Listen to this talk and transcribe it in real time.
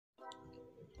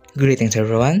Greetings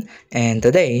everyone, and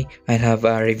today I have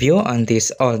a review on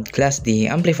this old Class D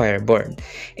amplifier board.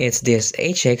 It's this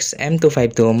HX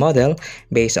M252 model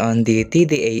based on the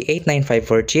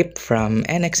TDA8954 chip from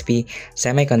NXP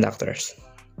Semiconductors.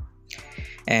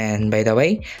 And by the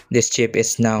way, this chip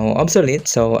is now obsolete,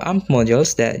 so amp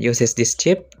modules that uses this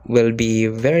chip will be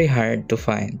very hard to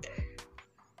find.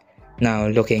 Now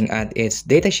looking at its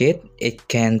datasheet, it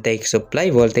can take supply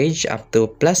voltage up to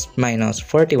plus minus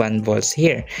 41 volts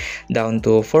here, down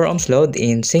to 4 ohms load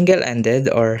in single-ended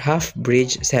or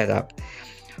half-bridge setup,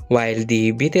 while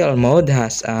the BTL mode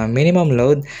has a minimum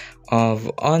load of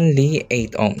only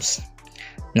 8 ohms.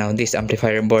 Now this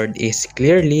amplifier board is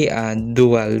clearly a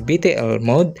dual BTL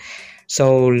mode,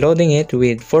 so loading it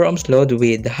with 4 ohms load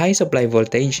with high supply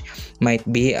voltage might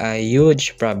be a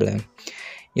huge problem.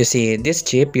 You see, this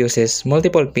chip uses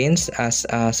multiple pins as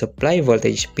a supply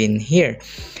voltage pin here.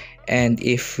 And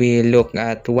if we look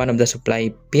at one of the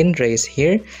supply pin trays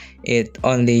here, it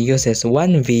only uses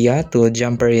one via to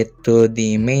jumper it to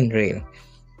the main rail.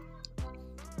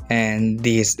 And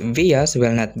these vias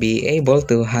will not be able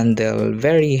to handle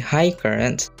very high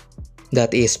currents.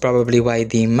 That is probably why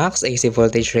the max AC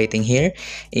voltage rating here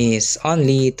is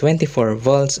only 24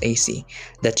 volts AC.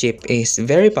 The chip is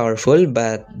very powerful,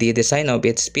 but the design of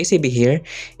its PCB here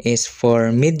is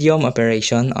for medium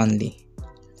operation only.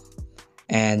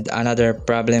 And another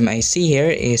problem I see here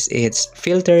is its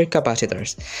filter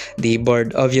capacitors. The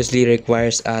board obviously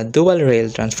requires a dual rail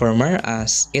transformer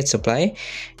as its supply.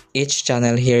 Each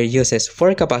channel here uses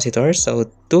 4 capacitors, so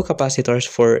 2 capacitors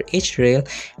for each rail,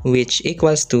 which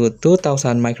equals to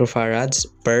 2000 microfarads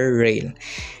per rail.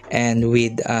 And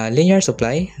with a linear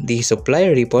supply, the supply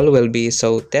ripple will be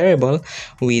so terrible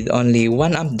with only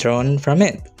 1 amp drawn from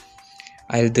it.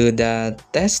 I'll do the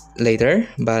test later,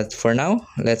 but for now,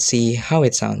 let's see how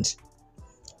it sounds.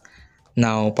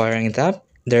 Now powering it up,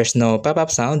 there's no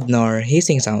pop-up sound nor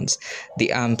hissing sounds.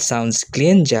 The amp sounds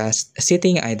clean just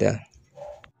sitting idle.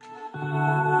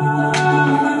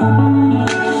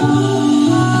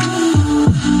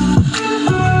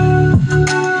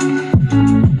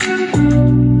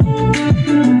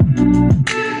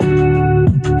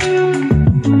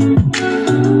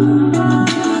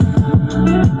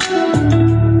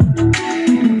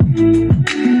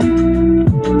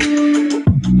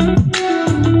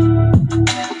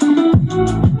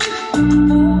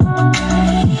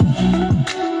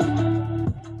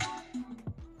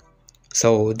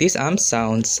 So this amp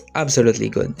sounds absolutely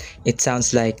good. It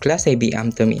sounds like Class AB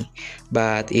amp to me,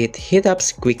 but it heats up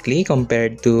quickly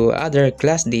compared to other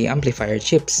Class D amplifier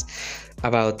chips.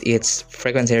 About its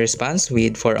frequency response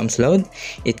with 4 ohms load,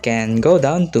 it can go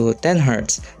down to 10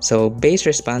 Hz, so bass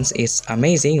response is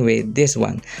amazing with this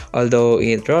one, although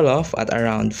it rolls off at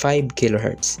around 5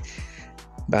 kHz.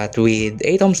 But with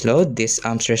 8 ohms load, this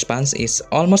amp's response is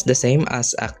almost the same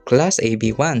as a Class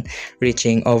AB one,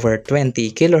 reaching over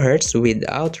 20 kHz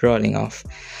without rolling off.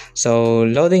 So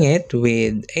loading it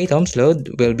with 8 ohms load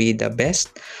will be the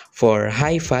best for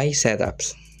hi-fi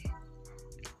setups.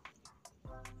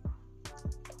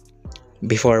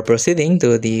 Before proceeding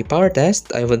to the power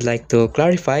test, I would like to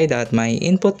clarify that my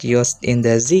input used in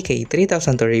the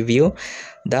ZK3002 review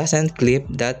doesn't clip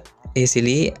that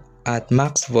easily at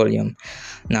max volume.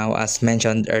 Now, as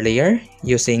mentioned earlier,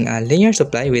 using a linear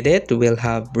supply with it will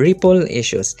have ripple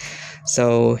issues.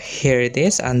 So here it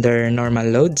is under normal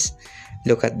loads.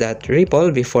 Look at that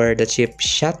ripple before the chip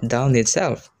shut down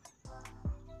itself.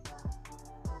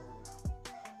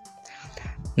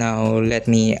 Now let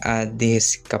me add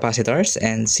these capacitors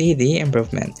and see the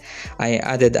improvement. I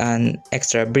added an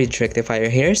extra bridge rectifier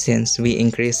here since we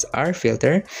increased our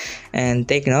filter, and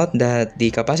take note that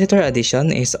the capacitor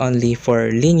addition is only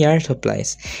for linear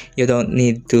supplies. You don't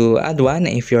need to add one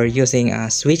if you're using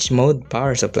a switch mode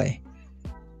power supply.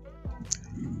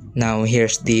 Now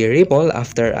here's the ripple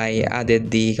after I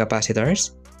added the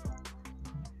capacitors,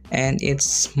 and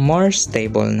it's more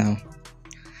stable now.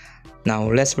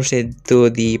 Now let's proceed to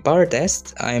the power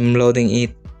test. I'm loading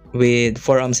it with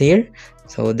 4 ohms here,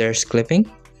 so there's clipping.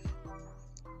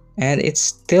 And it's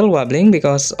still wobbling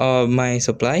because of my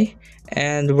supply,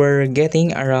 and we're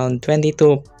getting around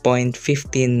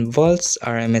 22.15 volts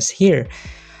RMS here.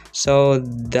 So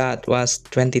that was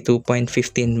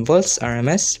 22.15 volts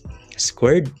RMS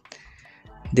squared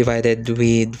divided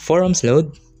with 4 ohms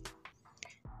load.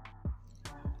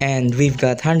 And we've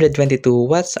got 122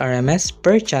 watts RMS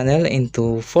per channel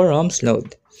into 4 ohms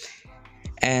load.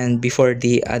 And before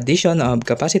the addition of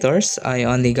capacitors, I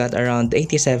only got around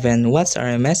 87 watts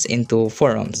RMS into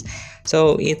 4 ohms.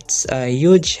 So it's a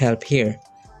huge help here.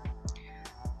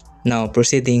 Now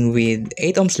proceeding with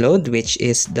 8 ohms load, which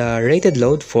is the rated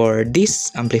load for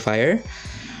this amplifier.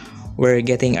 We're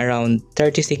getting around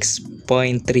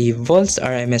 36.3 volts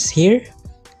RMS here.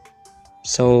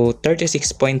 So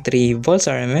 36.3 volts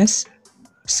RMS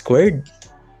squared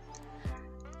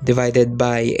divided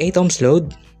by 8 ohms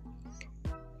load,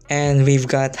 and we've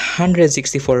got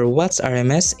 164 watts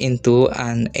RMS into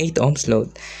an 8 ohms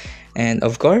load. And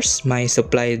of course, my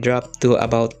supply dropped to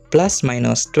about plus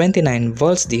minus 29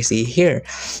 volts DC here.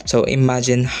 So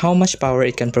imagine how much power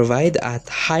it can provide at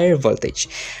higher voltage.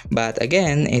 But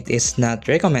again, it is not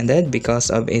recommended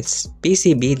because of its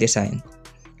PCB design.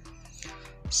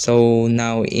 So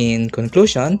now in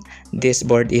conclusion, this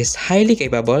board is highly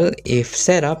capable if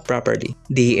set up properly.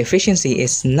 The efficiency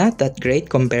is not that great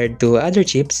compared to other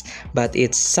chips, but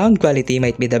its sound quality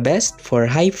might be the best for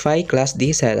hi-fi class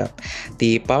D setup.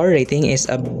 The power rating is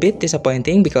a bit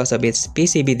disappointing because of its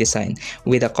PCB design,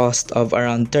 with a cost of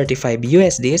around 35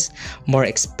 USDs, more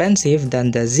expensive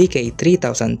than the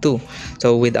ZK3002.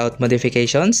 So without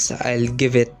modifications, I'll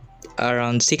give it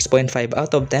around 6.5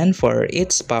 out of 10 for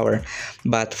its power,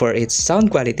 but for its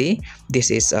sound quality, this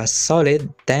is a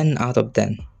solid 10 out of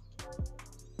 10.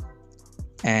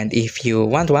 And if you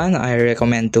want one, I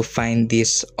recommend to find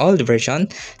this old version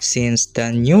since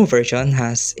the new version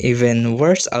has even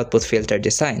worse output filter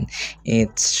design.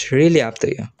 It's really up to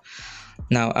you.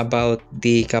 Now about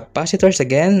the capacitors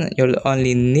again, you'll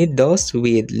only need those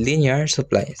with linear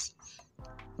supplies.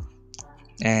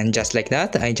 And just like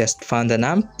that, I just found an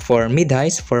amp for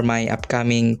mid-highs for my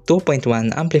upcoming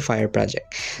 2.1 amplifier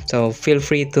project. So feel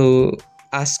free to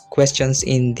ask questions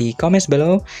in the comments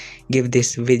below, give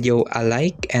this video a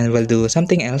like, and we'll do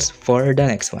something else for the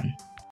next one.